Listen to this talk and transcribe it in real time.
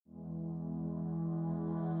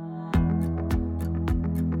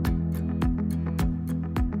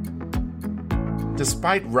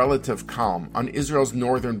Despite relative calm on Israel's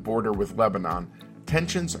northern border with Lebanon,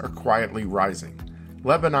 tensions are quietly rising.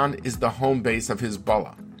 Lebanon is the home base of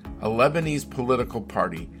Hezbollah, a Lebanese political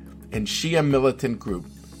party and Shia militant group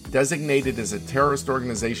designated as a terrorist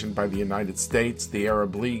organization by the United States, the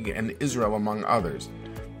Arab League, and Israel, among others.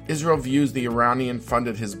 Israel views the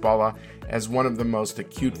Iranian-funded Hezbollah as one of the most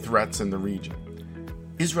acute threats in the region.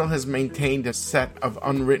 Israel has maintained a set of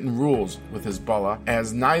unwritten rules with Hezbollah,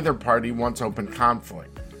 as neither party wants open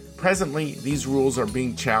conflict. Presently, these rules are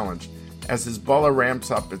being challenged as Hezbollah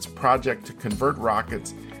ramps up its project to convert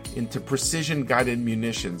rockets into precision-guided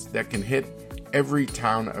munitions that can hit every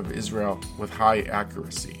town of Israel with high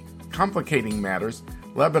accuracy. Complicating matters,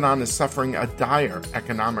 Lebanon is suffering a dire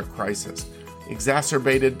economic crisis,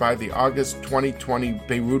 exacerbated by the August 2020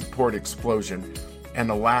 Beirut port explosion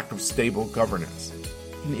and a lack of stable governance.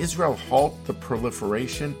 Can Israel halt the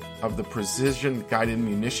proliferation of the precision-guided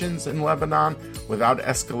munitions in Lebanon without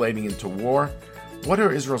escalating into war? What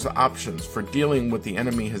are Israel's options for dealing with the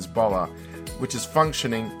enemy Hezbollah, which is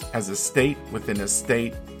functioning as a state within a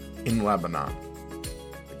state in Lebanon?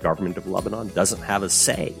 The government of Lebanon doesn't have a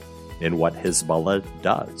say in what Hezbollah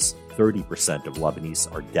does. 30% of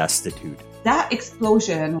Lebanese are destitute. That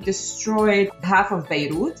explosion destroyed half of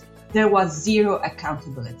Beirut. There was zero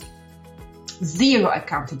accountability. Zero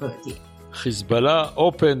accountability. Hezbollah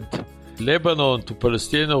opened Lebanon to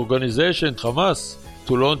Palestinian organization Hamas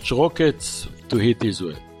to launch rockets to hit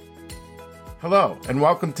Israel. Hello, and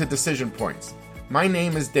welcome to Decision Points. My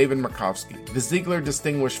name is David Markovsky, the Ziegler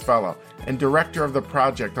Distinguished Fellow and Director of the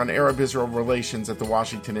Project on Arab-Israel Relations at the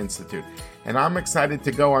Washington Institute, and I'm excited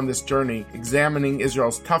to go on this journey examining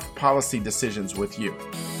Israel's tough policy decisions with you.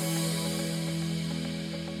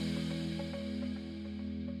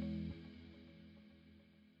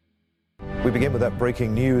 We begin with that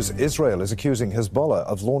breaking news. Israel is accusing Hezbollah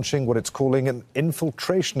of launching what it's calling an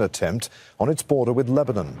infiltration attempt on its border with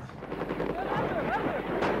Lebanon.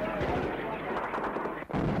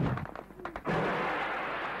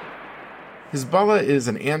 Hezbollah is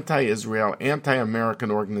an anti-Israel, anti-American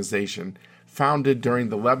organization founded during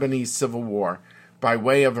the Lebanese Civil War by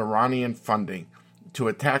way of Iranian funding to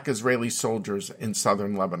attack Israeli soldiers in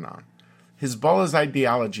southern Lebanon. Hezbollah's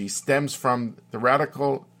ideology stems from the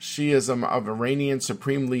radical Shiism of Iranian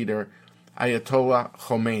Supreme Leader Ayatollah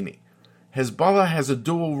Khomeini. Hezbollah has a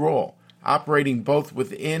dual role, operating both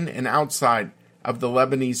within and outside of the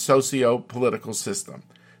Lebanese socio-political system.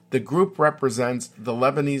 The group represents the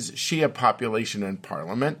Lebanese Shia population in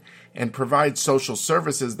parliament and provides social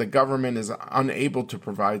services the government is unable to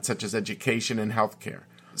provide, such as education and healthcare.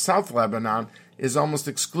 South Lebanon is almost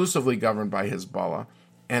exclusively governed by Hezbollah,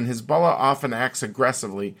 and Hezbollah often acts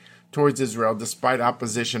aggressively towards Israel despite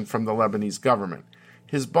opposition from the Lebanese government.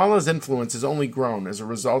 Hezbollah's influence has only grown as a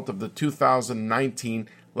result of the 2019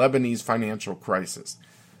 Lebanese financial crisis.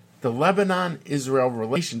 The Lebanon-Israel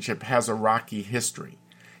relationship has a rocky history.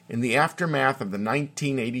 In the aftermath of the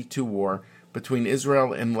 1982 war between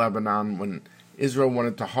Israel and Lebanon, when Israel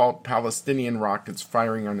wanted to halt Palestinian rockets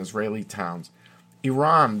firing on Israeli towns,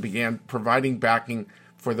 Iran began providing backing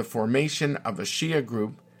for the formation of a Shia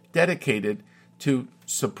group dedicated to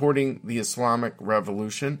supporting the Islamic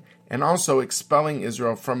Revolution and also expelling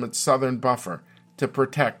Israel from its southern buffer to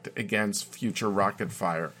protect against future rocket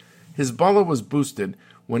fire. Hezbollah was boosted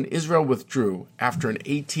when Israel withdrew after an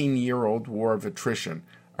 18-year-old war of attrition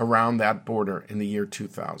around that border in the year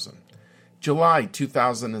 2000. July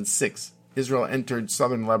 2006, Israel entered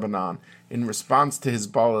southern Lebanon in response to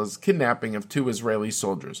Hezbollah's kidnapping of 2 Israeli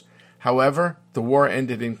soldiers. However, the war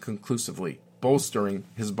ended inconclusively, bolstering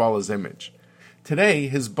Hezbollah's image. Today,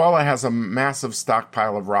 Hezbollah has a massive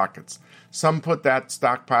stockpile of rockets. Some put that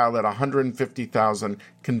stockpile at 150,000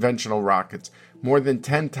 conventional rockets, more than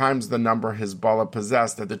 10 times the number Hezbollah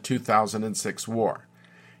possessed at the 2006 war.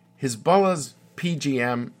 Hezbollah's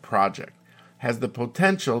PGM project has the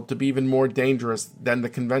potential to be even more dangerous than the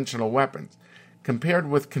conventional weapons. Compared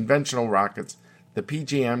with conventional rockets, the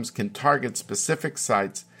PGMs can target specific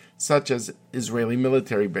sites such as Israeli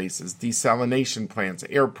military bases, desalination plants,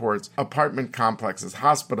 airports, apartment complexes,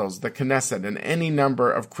 hospitals, the Knesset, and any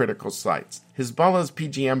number of critical sites. Hezbollah's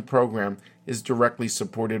PGM program is directly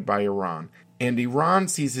supported by Iran, and Iran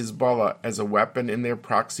sees Hezbollah as a weapon in their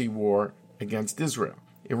proxy war against Israel.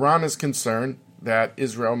 Iran is concerned that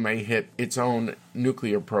Israel may hit its own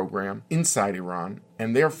nuclear program inside Iran,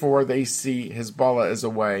 and therefore they see Hezbollah as a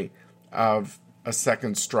way of a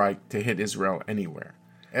second strike to hit Israel anywhere.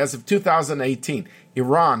 As of 2018,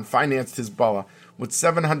 Iran financed Hezbollah with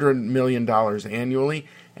 $700 million annually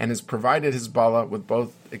and has provided Hezbollah with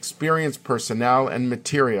both experienced personnel and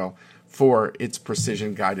material for its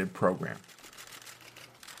precision-guided program.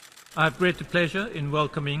 I have great pleasure in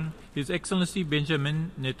welcoming His Excellency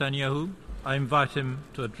Benjamin Netanyahu. I invite him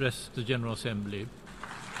to address the General Assembly.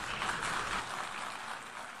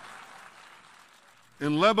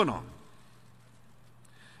 In Lebanon,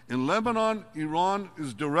 Iran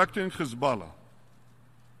is directing Hezbollah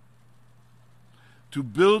to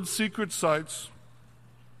build secret sites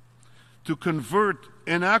to convert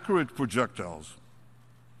inaccurate projectiles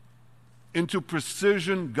into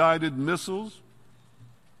precision-guided missiles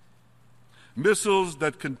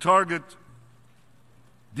that can target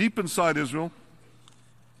deep inside Israel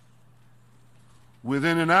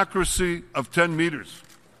within an accuracy of 10 meters.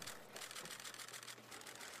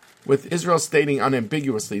 With Israel stating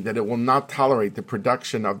unambiguously that it will not tolerate the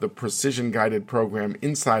production of the precision-guided program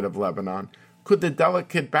inside of Lebanon, could the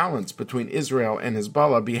delicate balance between Israel and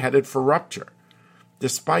Hezbollah be headed for rupture?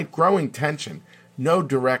 Despite growing tension, no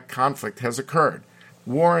direct conflict has occurred.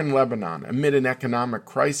 War in Lebanon amid an economic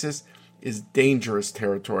crisis is dangerous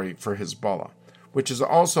territory for Hezbollah, which is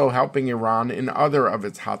also helping Iran in other of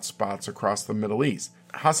its hotspots across the Middle East.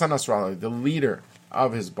 Hassan Nasrallah, the leader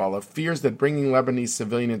of Hezbollah, fears that bringing Lebanese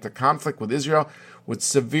civilians into conflict with Israel would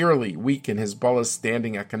severely weaken Hezbollah's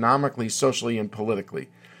standing economically, socially, and politically.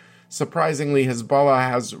 Surprisingly, Hezbollah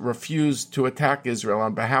has refused to attack Israel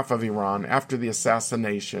on behalf of Iran after the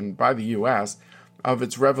assassination by the U.S. of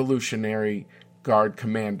its Revolutionary Guard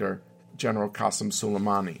commander, General Qasem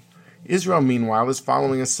Soleimani. Israel, meanwhile, is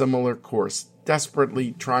following a similar course,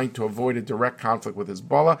 desperately trying to avoid a direct conflict with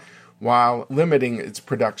Hezbollah while limiting its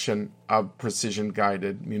production of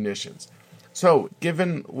precision-guided munitions. So,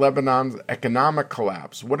 given Lebanon's economic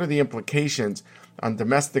collapse, what are the implications on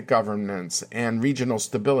domestic governance and regional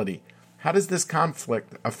stability? How does this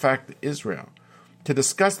conflict affect Israel? To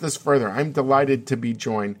discuss this further, I'm delighted to be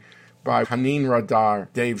joined by Hanin Radar,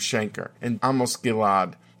 Dave Shenker, and Amos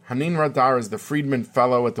Gilad. Hanin Radar is the Friedman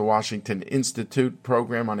Fellow at the Washington Institute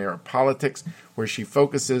Program on Arab Politics, where she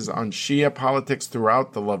focuses on Shia politics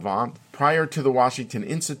throughout the Levant. Prior to the Washington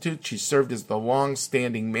Institute, she served as the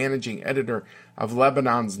long-standing managing editor of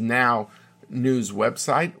Lebanon's Now news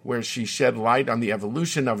website, where she shed light on the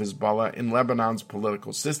evolution of Hezbollah in Lebanon's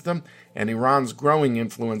political system and Iran's growing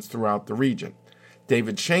influence throughout the region.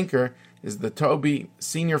 David Shenker is the Toby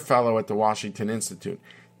Senior Fellow at the Washington Institute.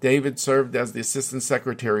 David served as the Assistant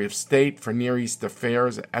Secretary of State for Near East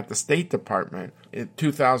Affairs at the State Department in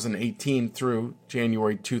 2018 through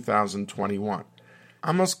January 2021.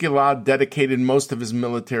 Amos Gilad dedicated most of his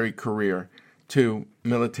military career to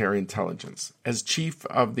military intelligence. As chief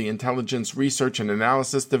of the Intelligence Research and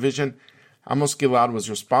Analysis Division, Amos Gilad was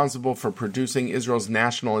responsible for producing Israel's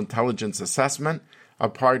National Intelligence Assessment,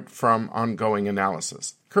 apart from ongoing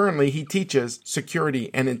analysis. Currently, he teaches security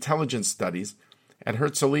and intelligence studies at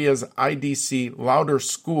Herzliyah's IDC Lauder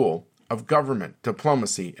School of Government,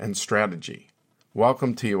 Diplomacy, and Strategy.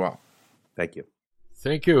 Welcome to you all. Thank you.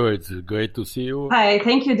 Thank you. It's great to see you. Hi,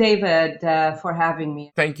 thank you, David, for having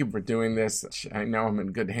me. Thank you for doing this. I know I'm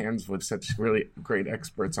in good hands with such really great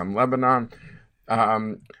experts on Lebanon.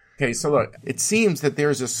 Okay, so look, it seems that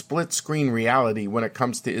there's a split-screen reality when it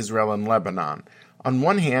comes to Israel and Lebanon. On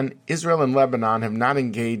one hand, Israel and Lebanon have not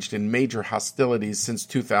engaged in major hostilities since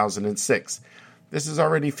 2006. This is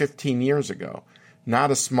already 15 years ago,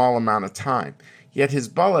 not a small amount of time. Yet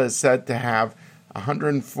Hezbollah is said to have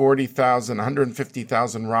 140,000,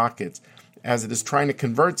 150,000 rockets, as it is trying to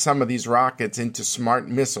convert some of these rockets into smart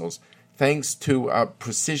missiles, thanks to a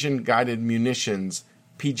precision-guided munitions,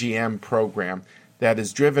 PGM program, that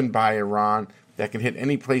is driven by Iran that can hit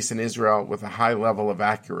any place in Israel with a high level of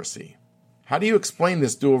accuracy. How do you explain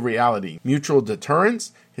this dual reality? Mutual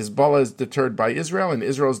deterrence? Hezbollah is deterred by Israel and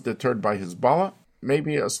Israel is deterred by Hezbollah?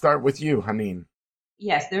 Maybe I'll start with you, Hanin.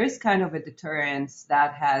 Yes, there is kind of a deterrence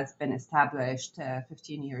that has been established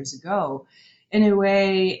 15 years ago in a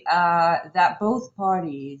way that both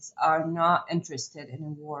parties are not interested in a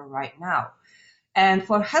war right now. And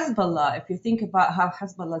for Hezbollah, if you think about how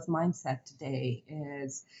Hezbollah's mindset today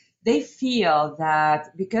is, they feel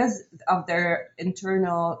that because of their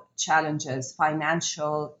internal challenges,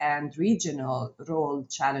 financial and regional role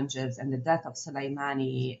challenges, and the death of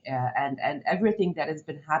Soleimani and everything that has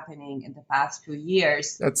been happening in the past few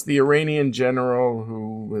years. That's the Iranian general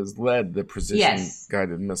who has led the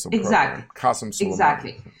precision-guided missile program. Qasem Soleimani.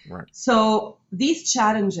 Exactly. Right. So these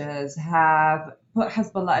challenges have put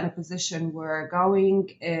Hezbollah in a position where going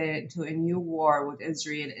to a new war with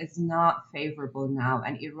Israel is not favorable now,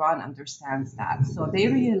 and Iran understands that. So they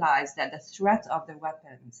realize that the threat of the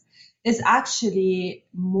weapons is actually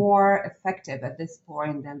more effective at this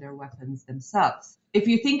point than their weapons themselves. If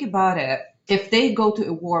you think about it, if they go to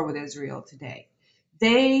a war with Israel today,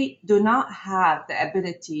 they do not have the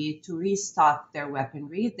ability to restock their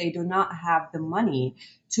weaponry. They do not have the money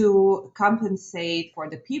to compensate for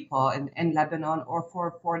the people in Lebanon or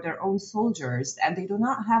for their own soldiers. And they do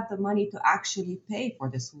not have the money to actually pay for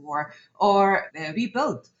this war or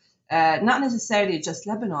rebuild. Not necessarily just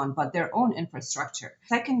Lebanon, but their own infrastructure.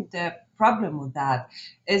 Second problem with that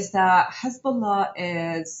is that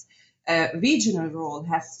Hezbollah's regional role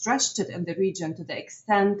has stretched it in the region to the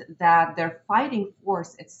extent that their fighting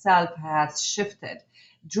force itself has shifted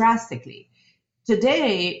drastically.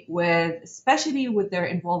 Today, especially with their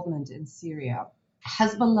involvement in Syria,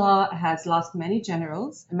 Hezbollah has lost many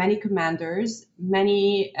generals, many commanders,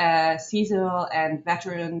 many seasonal and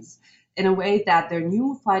veterans, in a way that their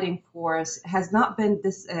new fighting force has not been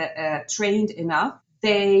trained enough.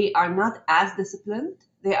 They are not as disciplined.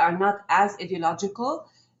 They are not as ideological.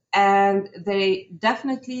 And they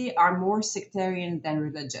definitely are more sectarian than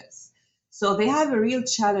religious. So they have a real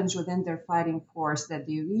challenge within their fighting force that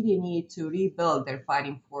they really need to rebuild their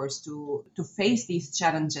fighting force to face these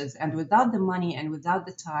challenges. And without the money and without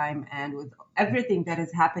the time and with everything that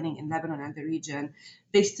is happening in Lebanon and the region,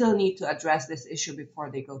 they still need to address this issue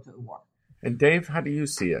before they go to war. And Dave, how do you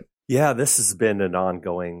see it? Yeah, this has been an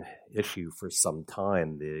ongoing issue for some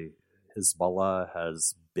time. The Hezbollah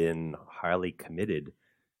has been highly committed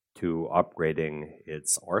to upgrading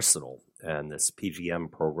its arsenal. And this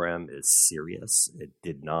PGM program is serious. It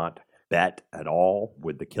did not bet at all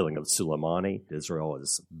with the killing of Soleimani. Israel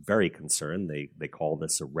is very concerned. They call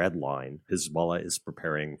this a red line. Hezbollah is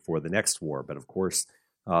preparing for the next war. But of course,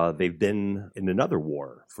 they've been in another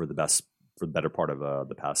war for the better part of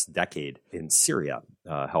the past decade in Syria,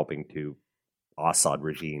 helping to Assad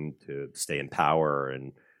regime to stay in power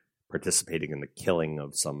and participating in the killing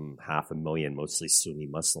of some 500,000, mostly Sunni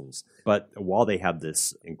Muslims. But while they have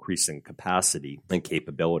this increasing capacity and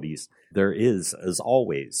capabilities, there is, as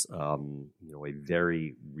always, a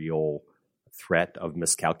very real threat of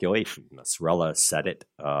miscalculation. Nasrallah said it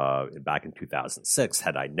back in 2006.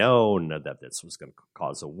 Had I known that this was going to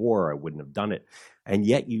cause a war, I wouldn't have done it. And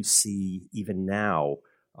yet you see, even now,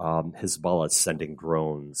 Hezbollah sending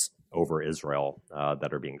drones over Israel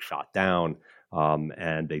that are being shot down.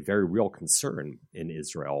 And a very real concern in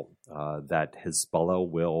Israel that Hezbollah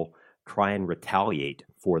will try and retaliate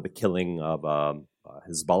for the killing of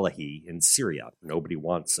Hezbollahi in Syria. Nobody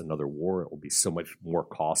wants another war. It will be so much more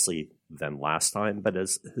costly than last time. But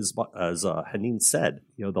as Haneen said,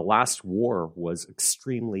 the last war was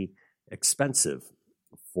extremely expensive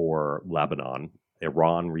for Lebanon.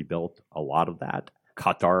 Iran rebuilt a lot of that.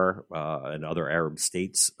 Qatar and other Arab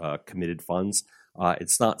states committed funds.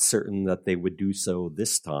 It's not certain that they would do so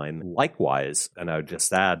this time. Likewise, and I would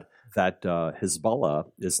just add that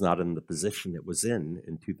Hezbollah is not in the position it was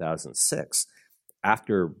in 2006,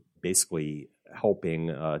 after basically helping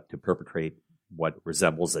to perpetrate what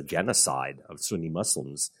resembles a genocide of Sunni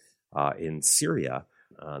Muslims in Syria.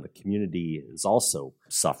 The community is also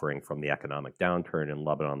suffering from the economic downturn in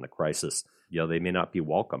Lebanon, the crisis. They may not be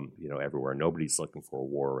welcome, everywhere. Nobody's looking for a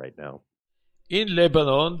war right now. In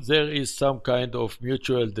Lebanon, there is some kind of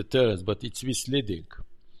mutual deterrence, but it's misleading.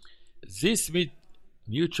 This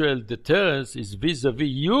mutual deterrence is vis-a-vis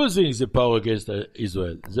using the power against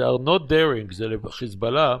Israel. They are not daring, the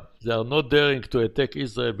Hezbollah, they are not daring to attack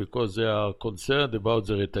Israel because they are concerned about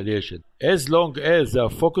the retaliation. As long as they are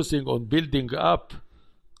focusing on building up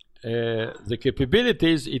the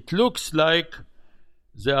capabilities, it looks like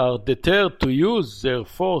they are deterred to use their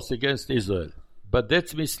force against Israel. But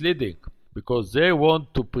that's misleading, because they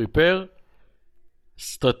want to prepare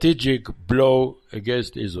strategic blow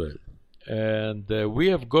against Israel. And we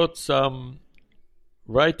have got some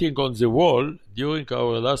writing on the wall during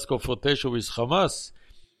our last confrontation with Hamas.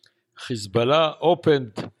 Hezbollah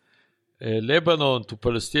opened Lebanon to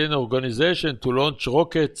Palestinian organization to launch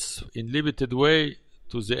rockets in limited way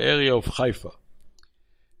to the area of Haifa.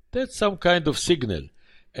 That's some kind of signal.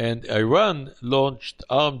 And Iran launched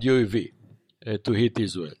armed UAV to hit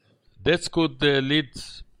Israel. That could lead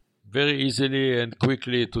very easily and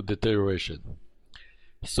quickly to deterioration.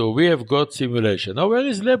 So we have got simulation. Now, where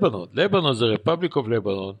is Lebanon? Lebanon, the Republic of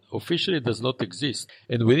Lebanon, officially does not exist.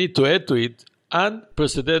 And we need to add to it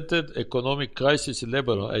unprecedented economic crisis in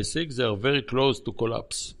Lebanon. I think they are very close to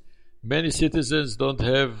collapse. Many citizens don't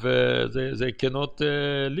have, they cannot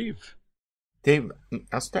live. Dave,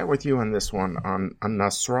 I'll start with you on this one, on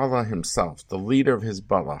Nasrallah himself, the leader of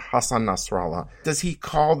Hezbollah, Hassan Nasrallah. Does he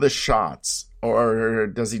call the shots, or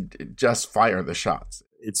does he just fire the shots?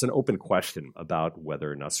 It's an open question about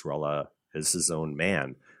whether Nasrallah is his own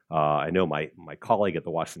man. I know my colleague at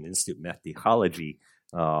the Washington Institute, Mehdi Khaliji,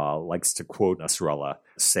 likes to quote Nasrallah,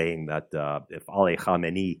 saying that if Ali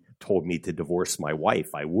Khamenei told me to divorce my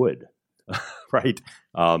wife, I would. Right?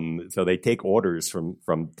 So they take orders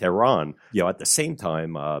from Tehran. At the same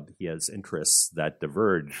time, he has interests that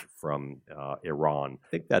diverge from Iran. I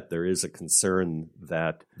think that there is a concern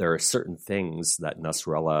that there are certain things that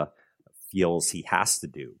Nasrallah feels he has to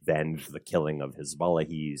do, avenge the killing of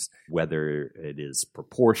Hezbollahis, whether it is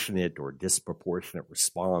proportionate or disproportionate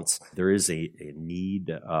response. There is a need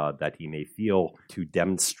that he may feel to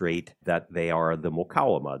demonstrate that they are the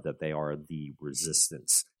Muqawama, that they are the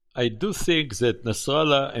resistance. I do think that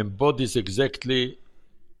Nasrallah embodies exactly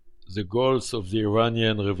the goals of the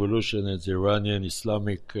Iranian Revolution and the Iranian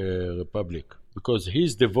Islamic Republic, because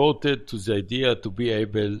he's devoted to the idea to be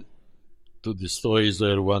able to destroy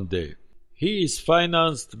Israel one day. He is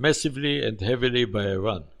financed massively and heavily by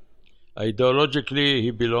Iran. Ideologically,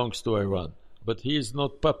 he belongs to Iran, but he is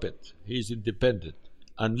not puppet. He is independent.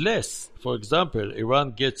 Unless, for example,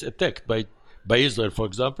 Iran gets attacked by Israel, for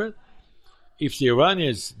example, if the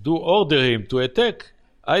Iranians do order him to attack,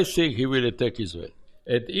 I think he will attack Israel.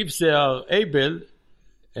 And if they are able,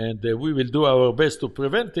 and we will do our best to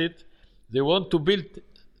prevent it, they want to build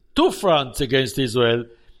two fronts against Israel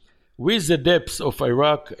with the depths of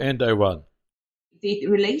Iraq and Iran. The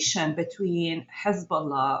relation between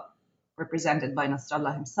Hezbollah, represented by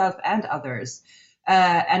Nasrallah himself and others,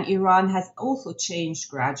 and Iran has also changed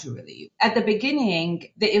gradually. At the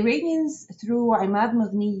beginning, the Iranians, through Imad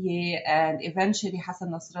Moghniyeh and eventually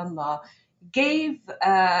Hassan Nasrallah, gave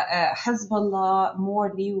Hezbollah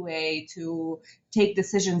more leeway to take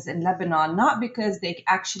decisions in Lebanon, not because they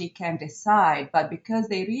actually can decide, but because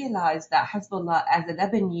they realized that Hezbollah, as a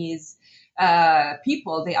Lebanese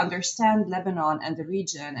people, they understand Lebanon and the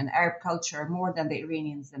region and Arab culture more than the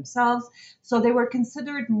Iranians themselves. So they were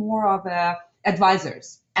considered more of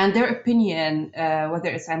advisors. And their opinion, whether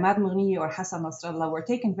it's Imad Moghniyeh or Hassan Nasrallah, were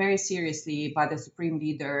taken very seriously by the Supreme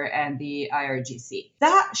Leader and the IRGC.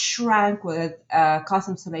 That shrank with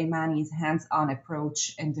Qasem Soleimani's hands-on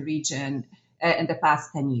approach in the region in the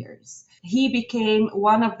past 10 years. He became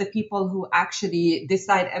one of the people who actually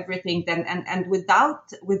decide everything. Then, and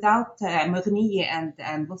without Moghniyeh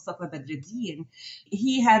and Mustafa Badreddin,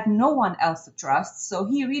 he had no one else to trust. So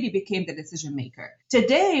he really became the decision maker.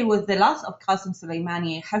 Today, with the loss of Qasem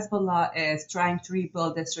Soleimani, Hezbollah is trying to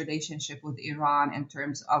rebuild this relationship with Iran in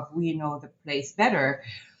terms of we know the place better.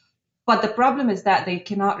 But the problem is that they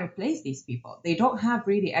cannot replace these people. They don't have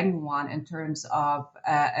really anyone in terms of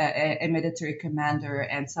a military commander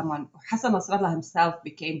and someone. Hassan Nasrallah himself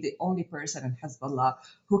became the only person in Hezbollah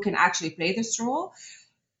who can actually play this role.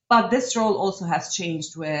 But this role also has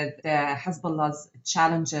changed with Hezbollah's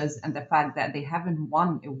challenges and the fact that they haven't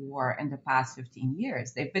won a war in the past 15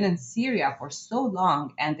 years. They've been in Syria for so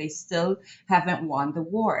long and they still haven't won the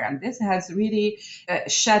war. And this has really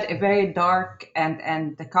shed a very dark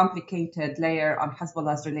and complicated layer on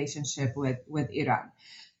Hezbollah's relationship with Iran.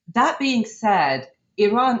 That being said,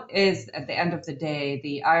 Iran is, at the end of the day,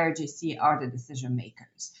 the IRGC are the decision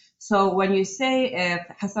makers. So when you say if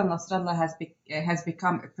Hassan Nasrallah has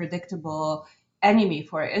become a predictable enemy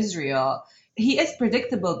for Israel, he is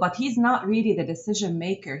predictable, but he's not really the decision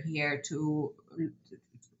maker here. To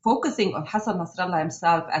focusing on Hassan Nasrallah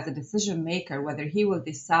himself as a decision maker, whether he will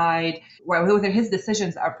decide, whether his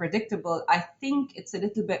decisions are predictable, I think it's a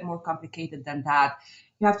little bit more complicated than that.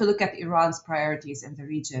 You have to look at Iran's priorities in the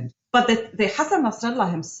region. But the Hassan Nasrallah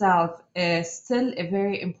himself is still a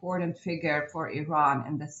very important figure for Iran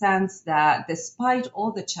in the sense that despite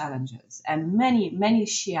all the challenges and many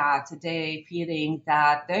Shia today feeling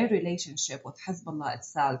that their relationship with Hezbollah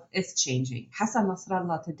itself is changing, Hassan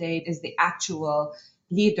Nasrallah today is the actual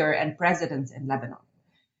leader and president in Lebanon.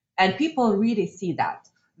 And people really see that.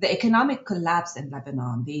 The economic collapse in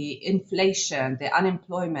Lebanon, the inflation, the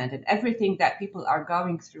unemployment, and everything that people are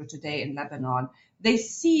going through today in Lebanon, they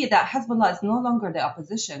see that Hezbollah is no longer the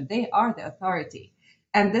opposition. They are the authority.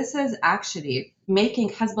 And this is actually making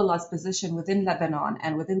Hezbollah's position within Lebanon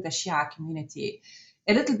and within the Shia community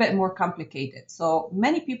a little bit more complicated. So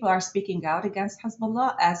many people are speaking out against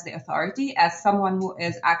Hezbollah as the authority, as someone who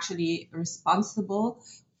is actually responsible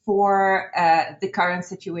for the current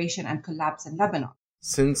situation and collapse in Lebanon.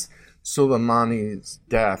 Since Soleimani's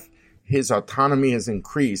death, his autonomy has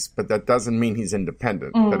increased, but that doesn't mean he's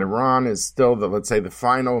independent. That Iran is still the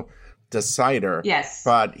final decider. Yes.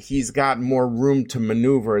 But he's got more room to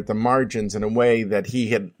maneuver at the margins in a way that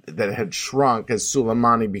had shrunk as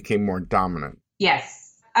Soleimani became more dominant.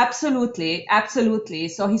 Yes. Absolutely, absolutely.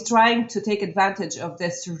 So he's trying to take advantage of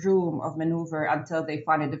this room of maneuver until they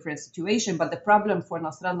find a different situation. But the problem for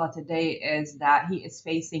Nasrallah today is that he is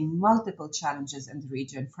facing multiple challenges in the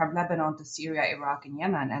region, from Lebanon to Syria, Iraq, and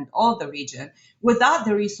Yemen, and all the region, without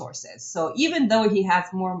the resources. So even though he has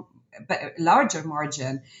larger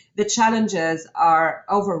margin, the challenges are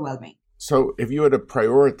overwhelming. So if you had to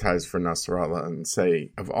prioritize for Nasrallah and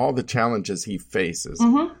say, of all the challenges he faces,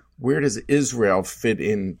 where does Israel fit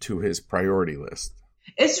into his priority list?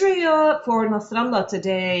 Israel for Nasrallah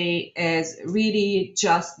today is really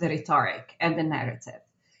just the rhetoric and the narrative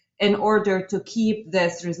in order to keep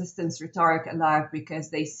this resistance rhetoric alive,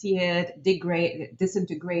 because they see it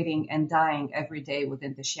disintegrating and dying every day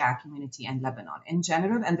within the Shia community and Lebanon in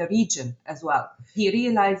general and the region as well. He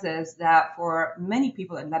realizes that for many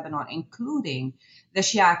people in Lebanon, including the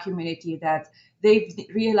Shia community, that they've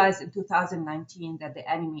realized in 2019 that the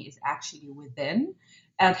enemy is actually within,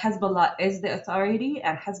 and Hezbollah is the authority,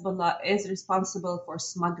 and Hezbollah is responsible for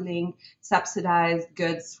smuggling subsidized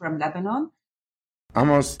goods from Lebanon.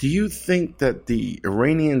 Amos, do you think that the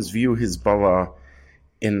Iranians view Hezbollah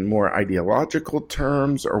in more ideological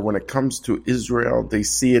terms, or when it comes to Israel, they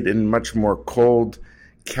see it in much more cold,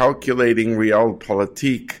 calculating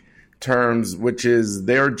realpolitik terms, which is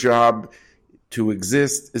their job to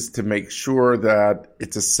exist is to make sure that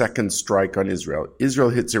it's a second strike on Israel. Israel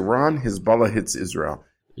hits Iran, Hezbollah hits Israel.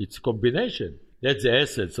 It's combination. That's the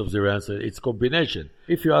essence of the answer. It's combination.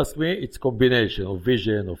 If you ask me, it's combination of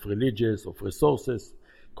vision, of religions, of resources,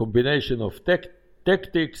 combination of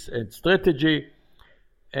tactics and strategy.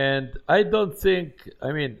 And I don't think,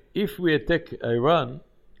 if we attack Iran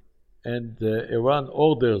and Iran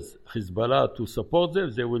orders Hezbollah to support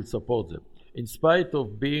them, they will support them, in spite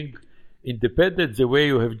of being independent the way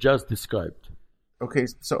you have just described. Okay,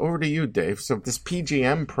 so over to you, Dave. So this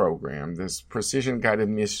PGM program, this Precision Guided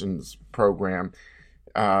Munitions program,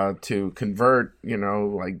 to convert,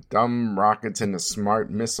 like dumb rockets into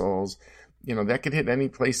smart missiles, that could hit any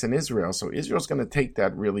place in Israel. So Israel's going to take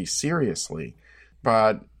that really seriously.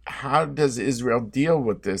 But how does Israel deal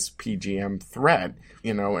with this PGM threat,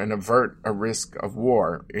 and avert a risk of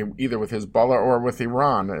war, either with Hezbollah or with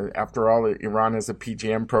Iran? After all, Iran has a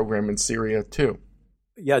PGM program in Syria too.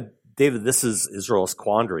 Yeah, David, this is Israel's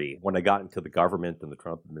quandary. When I got into the government in the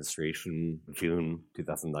Trump administration, June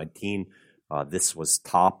 2019, this was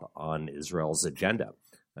top on Israel's agenda.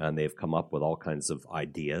 And they've come up with all kinds of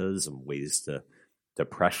ideas and ways to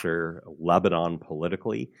pressure Lebanon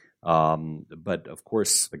politically. But of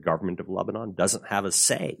course, the government of Lebanon doesn't have a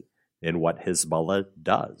say in what Hezbollah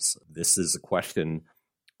does. This is a question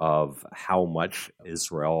of how much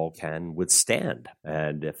Israel can withstand.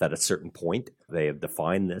 And if at a certain point they have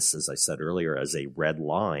defined this, as I said earlier, as a red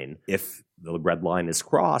line, if the red line is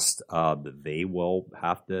crossed, they will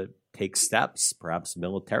have to take steps, perhaps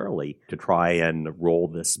militarily, to try and roll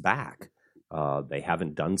this back. They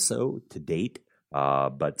haven't done so to date,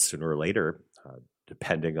 but sooner or later,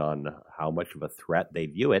 depending on how much of a threat they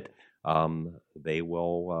view it, they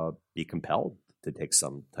will be compelled to take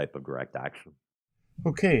some type of direct action.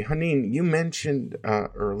 Okay, Hanin, you mentioned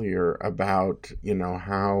earlier about,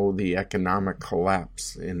 how the economic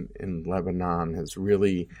collapse in Lebanon has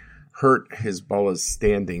really hurt Hezbollah's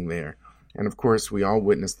standing there. And of course, we all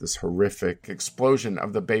witnessed this horrific explosion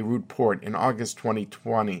of the Beirut port in August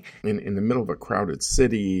 2020 in the middle of a crowded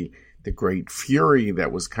city, the great fury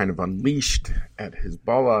that was kind of unleashed at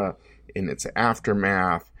Hezbollah in its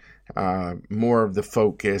aftermath. More of the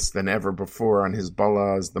focus than ever before on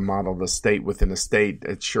Hezbollah as the model of a state within a state.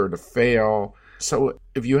 It's sure to fail. So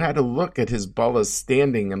if you had to look at Hezbollah's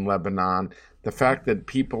standing in Lebanon, the fact that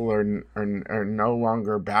people are no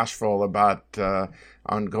longer bashful about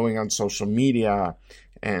on going on social media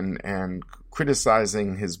and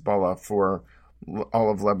criticizing Hezbollah for all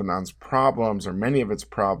of Lebanon's problems or many of its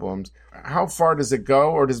problems, how far does it go?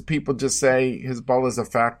 Or does people just say Hezbollah is a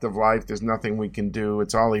fact of life, there's nothing we can do,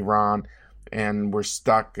 it's all Iran, and we're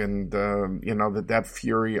stuck, and that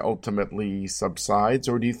fury ultimately subsides?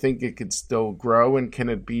 Or do you think it could still grow, and can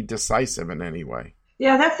it be decisive in any way?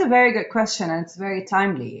 Yeah, that's a very good question, and it's very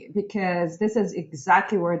timely, because this is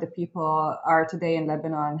exactly where the people are today in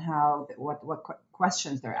Lebanon, what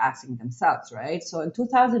questions they're asking themselves, right? So in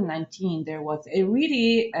 2019, there was a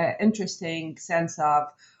really interesting sense of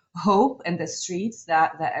hope in the streets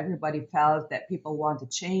that everybody felt that people want to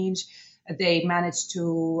change. They managed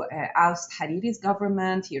to oust Hariri's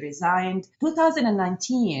government. He resigned.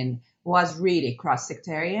 2019 was really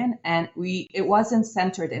cross-sectarian, and it wasn't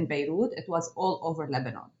centered in Beirut. It was all over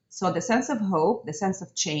Lebanon. So the sense of hope, the sense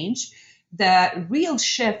of change the real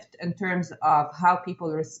shift in terms of how people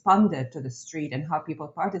responded to the street and how people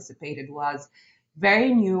participated was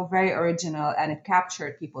very new, very original, and it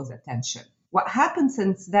captured people's attention. What happened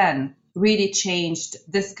since then really changed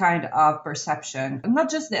this kind of perception, not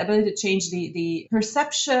just the ability to change the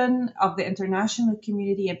perception of the international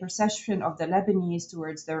community and perception of the Lebanese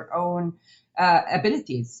towards their own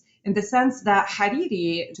abilities, in the sense that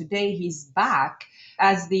Hariri, today he's back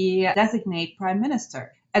as the designate prime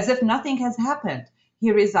minister, as if nothing has happened.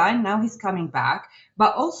 He resigned, now he's coming back.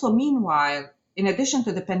 But also, meanwhile, in addition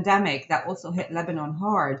to the pandemic that also hit Lebanon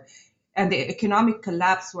hard, and the economic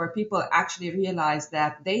collapse where people actually realized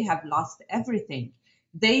that they have lost everything.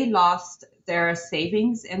 They lost their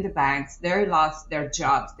savings in the banks, they lost their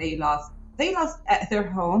jobs, they lost their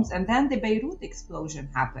homes, and then the Beirut explosion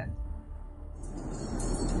happened.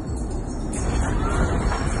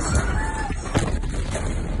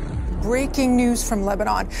 Breaking news from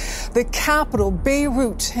Lebanon. The capital,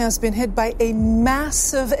 Beirut, has been hit by a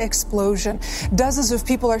massive explosion. Dozens of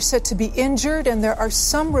people are said to be injured, and there are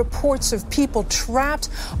some reports of people trapped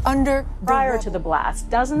under the Prior to the blast,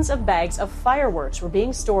 dozens of bags of fireworks were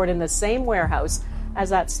being stored in the same warehouse as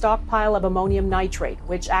that stockpile of ammonium nitrate,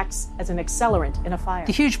 which acts as an accelerant in a fire.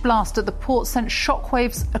 The huge blast at the port sent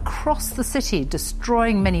shockwaves across the city,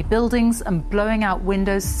 destroying many buildings and blowing out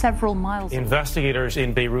windows several miles. Investigators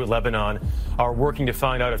in Beirut, Lebanon, are working to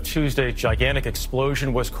find out if Tuesday's gigantic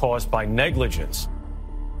explosion was caused by negligence.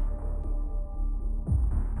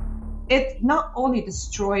 It not only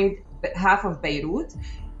destroyed half of Beirut,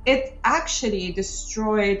 it actually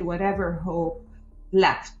destroyed whatever hope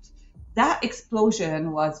left. That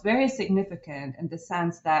explosion was very significant in the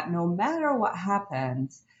sense that no matter what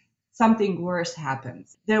happens, something worse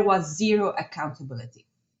happens. There was zero accountability.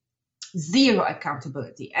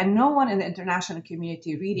 And no one in the international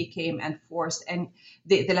community really came and forced the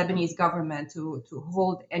Lebanese government to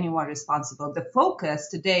hold anyone responsible. The focus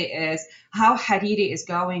today is how Hariri is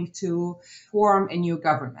going to form a new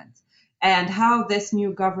government, and how this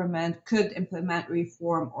new government could implement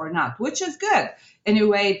reform or not, which is good in a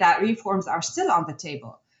way that reforms are still on the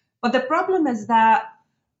table. But the problem is that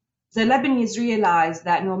the Lebanese realize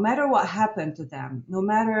that no matter what happened to them, no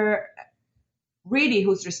matter really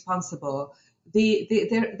who's responsible,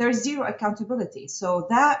 there's zero accountability. So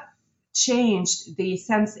that changed the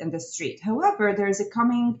sense in the street. However, there is a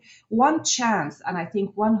coming one chance, and I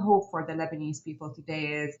think one hope for the Lebanese people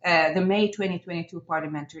today is the May 2022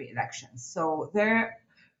 parliamentary elections. So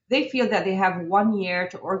they feel that they have 1 year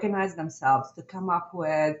to organize themselves to come up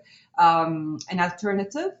with an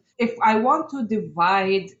alternative. If I want to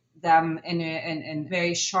divide them in a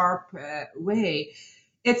very sharp way,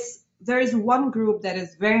 there is one group that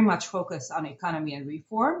is very much focused on economy and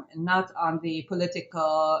reform, and not on the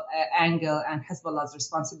political angle and Hezbollah's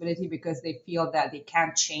responsibility, because they feel that they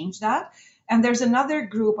can't change that. And there's another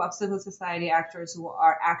group of civil society actors who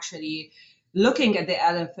are actually looking at the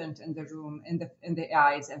elephant in the room, in the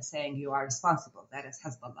eyes, and saying you are responsible. That is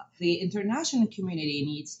Hezbollah. The international community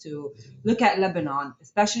needs to look at Lebanon,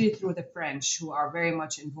 especially through the French, who are very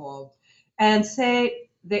much involved, and say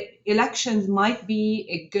the elections might be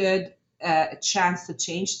a good chance to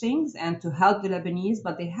change things and to help the Lebanese,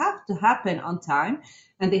 but they have to happen on time,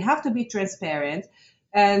 and they have to be transparent,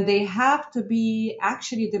 and they have to be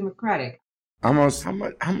actually democratic. Amos,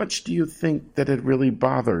 how much do you think that it really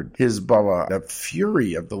bothered Hezbollah, the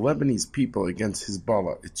fury of the Lebanese people against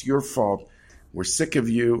Hezbollah? It's your fault. We're sick of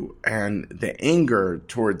you, and the anger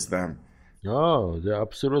towards them. No, they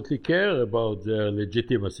absolutely care about their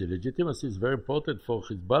legitimacy. Legitimacy is very important for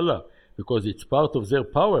Hezbollah because it's part of their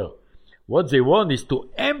power. What they want is to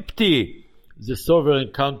empty the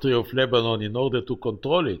sovereign country of Lebanon in order to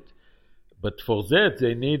control it. But for that,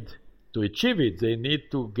 they need to achieve it. They need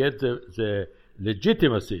to get the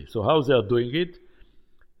legitimacy. So how they are doing it?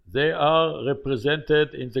 They are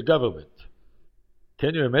represented in the government.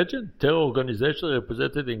 Can you imagine? Terror organizations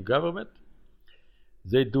represented in government?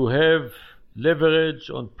 They do have leverage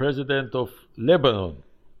on president of Lebanon.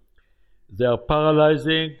 They are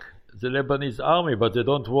paralyzing the Lebanese army, but they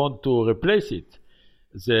don't want to replace it.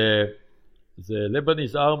 The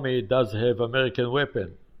Lebanese army does have American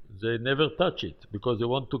weapons. They never touch it because they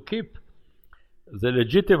want to keep the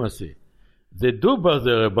legitimacy. They do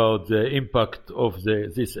bother about the impact of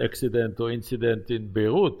this accident or incident in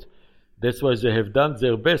Beirut. That's why they have done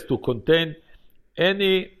their best to contain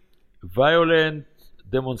any violent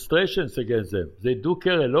demonstrations against them. They do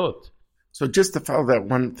care a lot. So just to follow that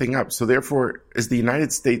one thing up, so therefore, is the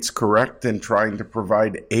United States correct in trying to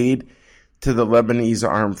provide aid to the Lebanese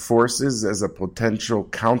armed forces as a potential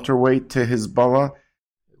counterweight to Hezbollah?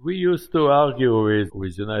 We used to argue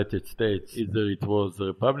with United States, either it was a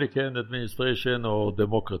Republican administration or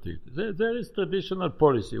Democratic. There is traditional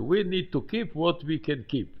policy. We need to keep what we can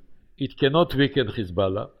keep. It cannot weaken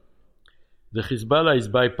Hezbollah. The Hezbollah is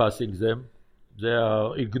bypassing them. They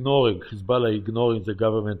are Hezbollah ignoring the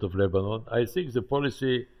government of Lebanon. I think the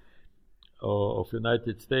policy of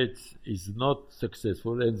United States is not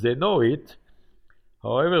successful, and they know it.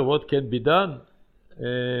 However, what can be done?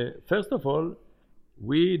 First of all,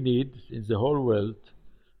 we need, in the whole world,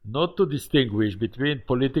 not to distinguish between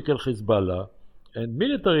political Hezbollah and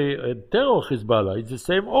military and terror Hezbollah. It's the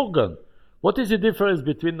same organ. What is the difference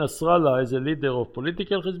between Nasrallah as a leader of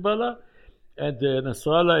political Hezbollah and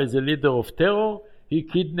Nasrallah as a leader of terror? He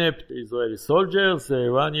kidnapped Israeli soldiers, the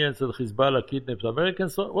Iranians and Hezbollah kidnapped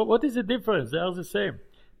Americans. What is the difference? They are the same.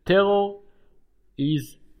 Terror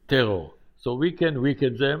is terror. So we can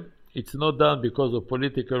weaken them. It's not done because of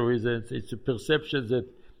political reasons. It's a perception that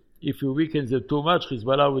if you weaken them too much,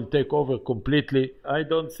 Hezbollah will take over completely. I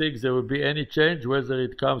don't think there will be any change, whether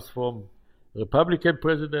it comes from Republican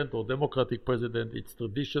president or Democratic president. It's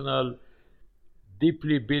traditional,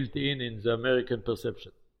 deeply built in the American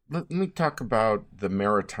perception. Let me talk about the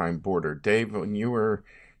maritime border. Dave, when you were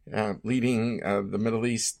leading the Middle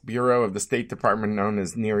East Bureau of the State Department known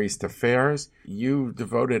as Near East Affairs, you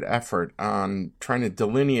devoted effort on trying to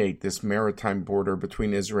delineate this maritime border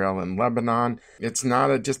between Israel and Lebanon. It's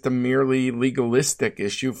not just a merely legalistic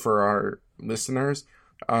issue for our listeners,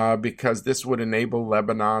 because this would enable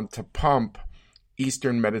Lebanon to pump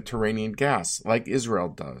Eastern Mediterranean gas like Israel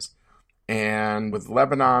does. And with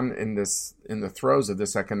Lebanon in the throes of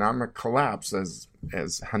this economic collapse, as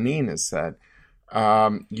Hanin has said,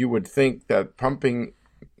 you would think that pumping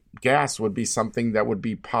gas would be something that would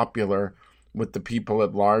be popular with the people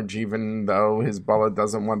at large, even though Hezbollah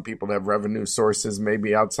doesn't want people to have revenue sources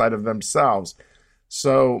maybe outside of themselves.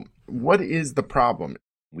 So what is the problem?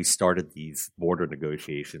 We started these border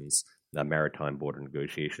negotiations, the maritime border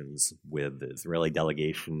negotiations, with the Israeli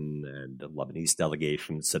delegation and the Lebanese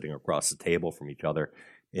delegation sitting across the table from each other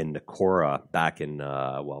in Nakora back in,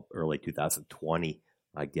 early 2020.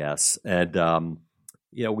 I guess. And,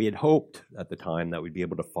 we had hoped at the time that we'd be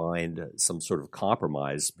able to find some sort of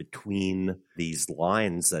compromise between these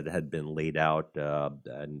lines that had been laid out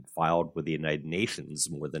and filed with the United Nations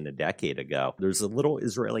more than a decade ago. There's a little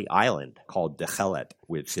Israeli island called Dachelet,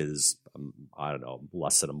 which is,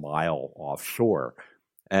 less than a mile offshore.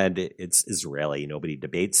 And it's Israeli. Nobody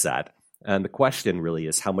debates that. And the question really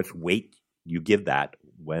is how much weight you give that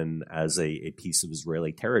when as a piece of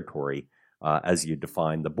Israeli territory as you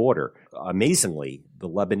define the border. Amazingly, the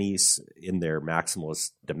Lebanese, in their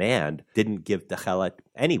maximalist demand, didn't give Dachelet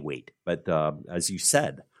any weight. But as you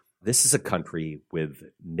said, this is a country with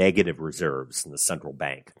negative reserves in the central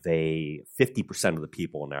bank. 50% of the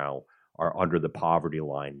people now are under the poverty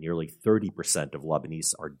line. Nearly 30% of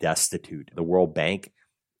Lebanese are destitute. The World Bank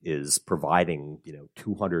is providing,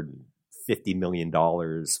 $250 million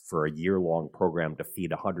for a year-long program to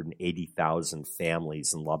feed 180,000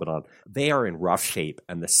 families in Lebanon. They are in rough shape.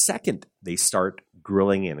 And the second they start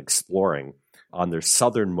drilling and exploring on their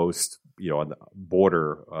southernmost, on the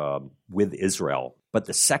border with Israel, but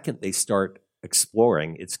the second they start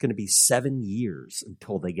exploring, it's going to be 7 years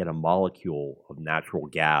until they get a molecule of natural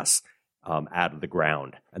gas out of the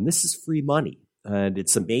ground. And this is free money. And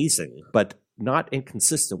it's amazing, but not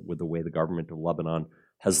inconsistent with the way the government of Lebanon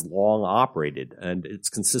has long operated, and it's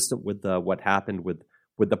consistent with what happened with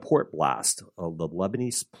the port blast. The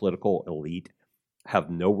Lebanese political elite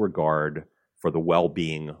have no regard for the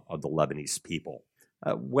well-being of the Lebanese people.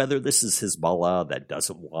 Whether this is Hezbollah that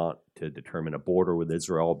doesn't want to determine a border with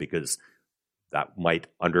Israel because that might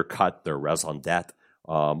undercut their raison d'etre,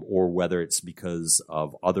 or whether it's because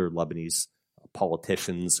of other Lebanese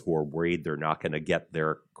politicians who are worried they're not going to get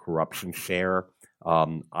their corruption share.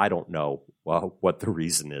 I don't know what the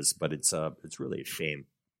reason is, but it's really a shame.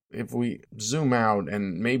 If we zoom out,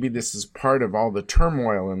 and maybe this is part of all the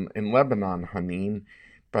turmoil in Lebanon, Hanin,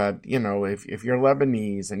 but, if you're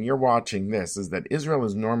Lebanese and you're watching this, is that Israel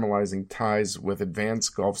is normalizing ties with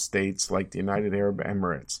advanced Gulf states like the United Arab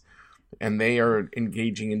Emirates, and they are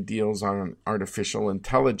engaging in deals on artificial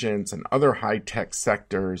intelligence and other high-tech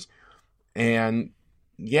sectors, and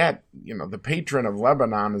yet, the patron of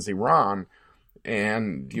Lebanon is Iran,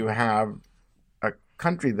 and you have a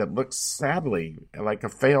country that looks sadly like a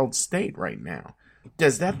failed state right now.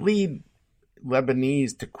 Does that lead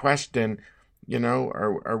Lebanese to question,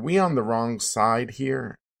 are we on the wrong side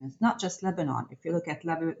here? It's not just Lebanon. If you look at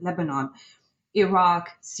Lebanon, Iraq,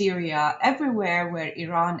 Syria, everywhere where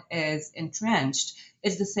Iran is entrenched,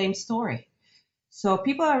 is the same story. So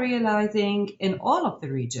people are realizing in all of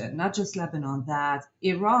the region, not just Lebanon, that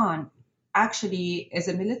Iran actually is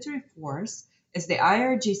a military force, is the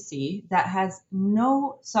IRGC that has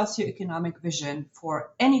no socioeconomic vision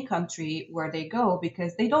for any country where they go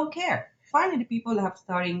because they don't care. Finally, people are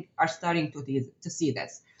starting to see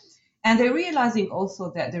this. And they're realizing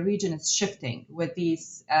also that the region is shifting with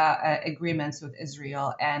these agreements with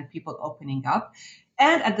Israel and people opening up.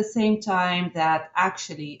 And at the same time that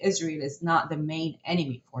actually Israel is not the main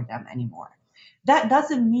enemy for them anymore. That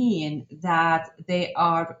doesn't mean that they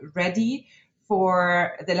are ready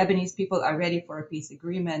for the Lebanese people are ready for a peace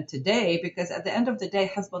agreement today, because at the end of the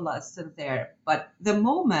day, Hezbollah is still there. But the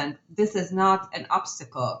moment this is not an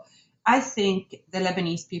obstacle, I think the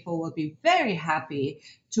Lebanese people will be very happy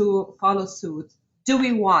to follow suit. Do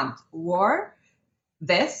we want war?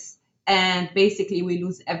 This? And basically we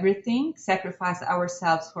lose everything, sacrifice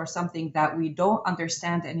ourselves for something that we don't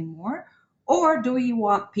understand anymore? Or do we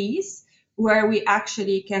want peace, where we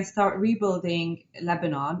actually can start rebuilding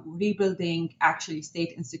Lebanon, rebuilding actually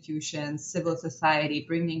state institutions, civil society,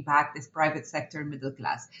 bringing back this private sector middle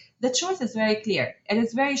class? The choice is very clear. It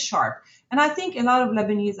is very sharp. And I think a lot of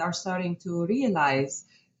Lebanese are starting to realize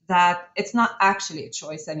that it's not actually a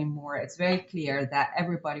choice anymore. It's very clear that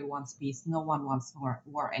everybody wants peace. No one wants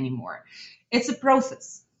war anymore. It's a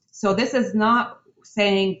process. So this is not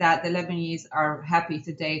saying that the Lebanese are happy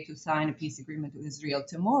today to sign a peace agreement with Israel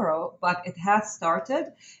tomorrow, but it has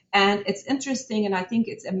started. And it's interesting, and I think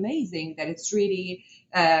it's amazing that it's really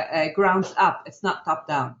grounds up. It's not top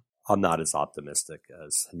down. I'm not as optimistic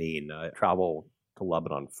as Haneen. I travel to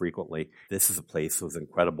Lebanon frequently. This is a place with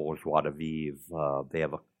incredible joie de vivre. They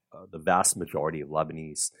have the vast majority of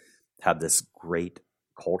Lebanese have this great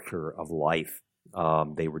culture of life.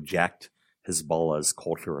 They reject Hezbollah's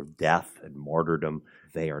culture of death and martyrdom.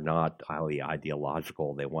 They are not highly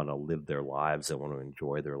ideological. They want to live their lives. They want to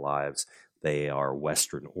enjoy their lives. They are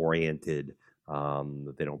Western-oriented.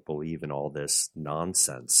 They don't believe in all this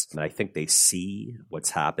nonsense. And I think they see what's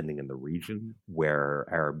happening in the region, where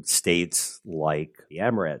Arab states like the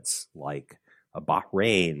Emirates, like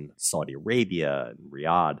Bahrain, Saudi Arabia, and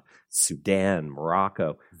Riyadh, Sudan,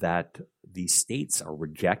 Morocco, that these states are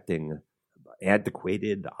rejecting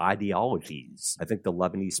antiquated ideologies. I think the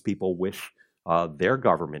Lebanese people wish their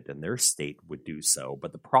government and their state would do so.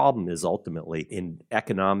 But the problem is ultimately in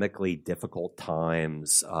economically difficult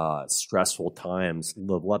times, stressful times,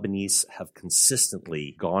 the Lebanese have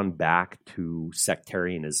consistently gone back to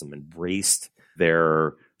sectarianism, embraced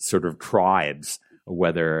their sort of tribes,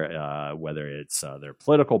 whether it's their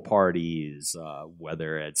political parties,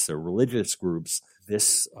 whether it's their religious groups.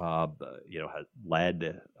 This, has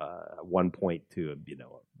led at one point to a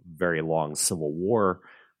very long civil war,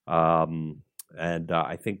 and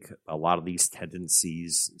I think a lot of these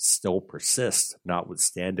tendencies still persist,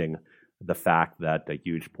 notwithstanding the fact that a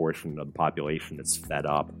huge portion of the population is fed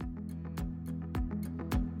up.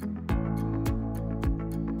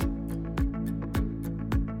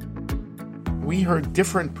 We heard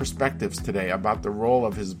different perspectives today about the role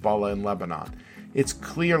of Hezbollah in Lebanon. It's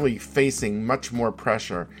clearly facing much more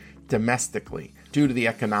pressure domestically due to the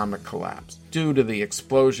economic collapse, due to the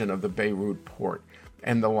explosion of the Beirut port,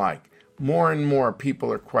 and the like. More and more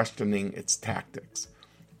people are questioning its tactics.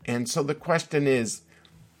 And so the question is,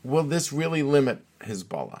 will this really limit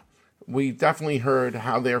Hezbollah? We definitely heard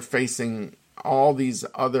how they're facing all these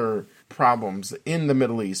other problems in the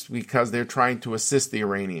Middle East because they're trying to assist the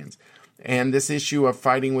Iranians. And this issue of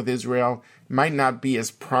fighting with Israel might not be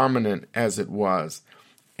as prominent as it was.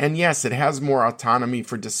 And yes, it has more autonomy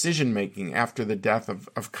for decision-making after the death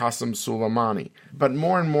of Qasem Soleimani. But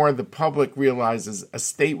more and more, the public realizes a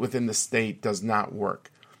state within the state does not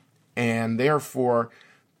work. And therefore,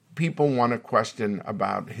 people want to question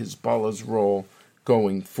about Hezbollah's role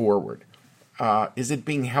going forward. Is it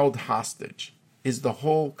being held hostage? Is the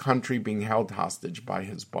whole country being held hostage by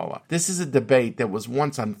Hezbollah? This is a debate that was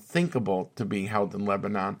once unthinkable to be held in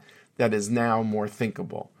Lebanon that is now more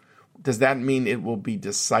thinkable. Does that mean it will be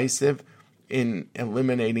decisive in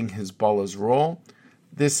eliminating Hezbollah's role?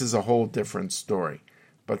 This is a whole different story.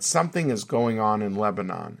 But something is going on in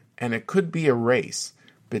Lebanon, and it could be a race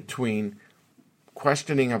between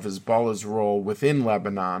questioning of Hezbollah's role within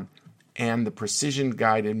Lebanon and the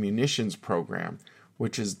precision-guided munitions program,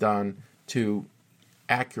 which is done to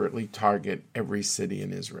accurately target every city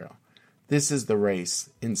in Israel. This is the race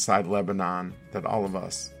inside Lebanon that all of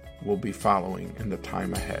us will be following in the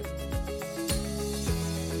time ahead.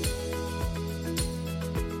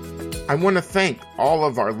 I want to thank all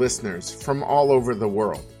of our listeners from all over the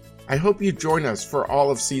world. I hope you join us for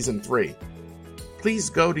all of Season 3.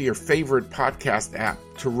 Please go to your favorite podcast app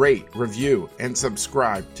to rate, review, and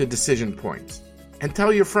subscribe to Decision Points. And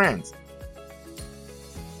tell your friends.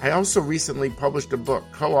 I also recently published a book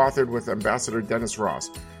co-authored with Ambassador Dennis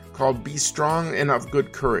Ross called Be Strong and of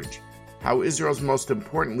Good Courage: How Israel's Most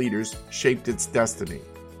Important Leaders Shaped Its Destiny.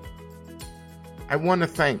 I want to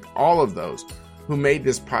thank all of those who made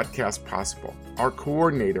this podcast possible: our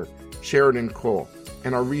coordinator, Sheridan Cole,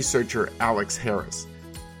 and our researcher, Alex Harris.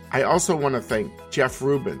 I also want to thank Jeff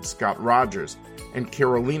Rubin, Scott Rogers, and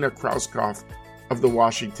Carolina Krauskopf of the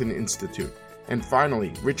Washington Institute. And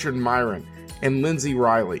finally, Richard Myron and Lindsay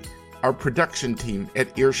Riley, our production team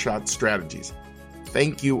at Earshot Strategies.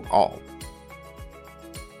 Thank you all.